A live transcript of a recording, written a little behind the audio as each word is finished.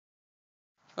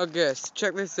Okay, so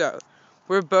check this out.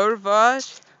 We're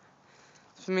Bodavage.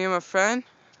 It's me and my friend.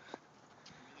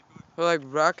 We're like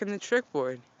rocking the trick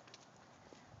board.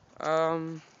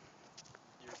 It's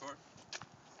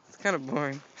kind of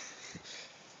boring.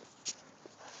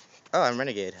 Oh, I'm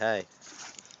Renegade. Hi.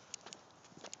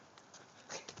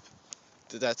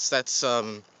 That's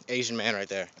Asian man right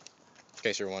there. In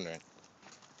case you're wondering.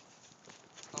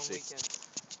 On See. weekends.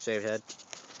 Shaved head.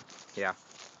 Yeah.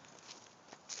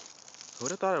 Who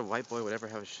would have thought a white boy would ever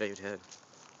have a shaved head?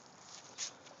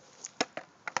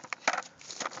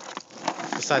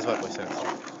 Besides white boy sense.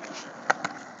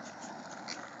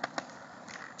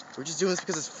 We're just doing this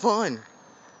because it's fun.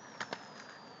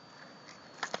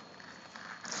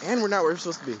 And we're not where we're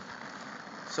supposed to be.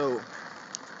 So,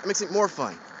 it makes it more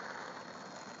fun.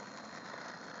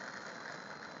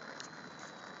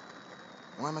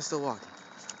 Why am I still walking?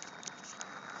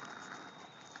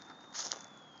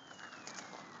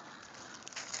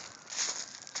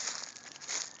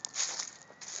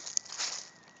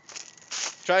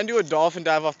 Try and do a dolphin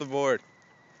dive off the board.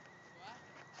 What?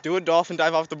 Do a dolphin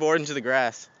dive off the board into the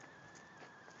grass.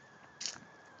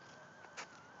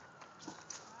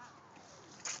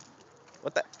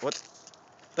 What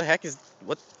the heck is,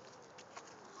 what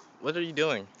are you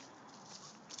doing?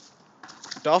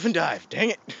 Dolphin dive,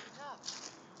 dang it. No.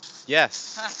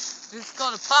 Yes. This is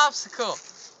called a popsicle.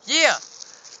 Yeah.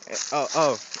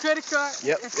 Oh. Credit card.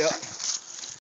 Yep.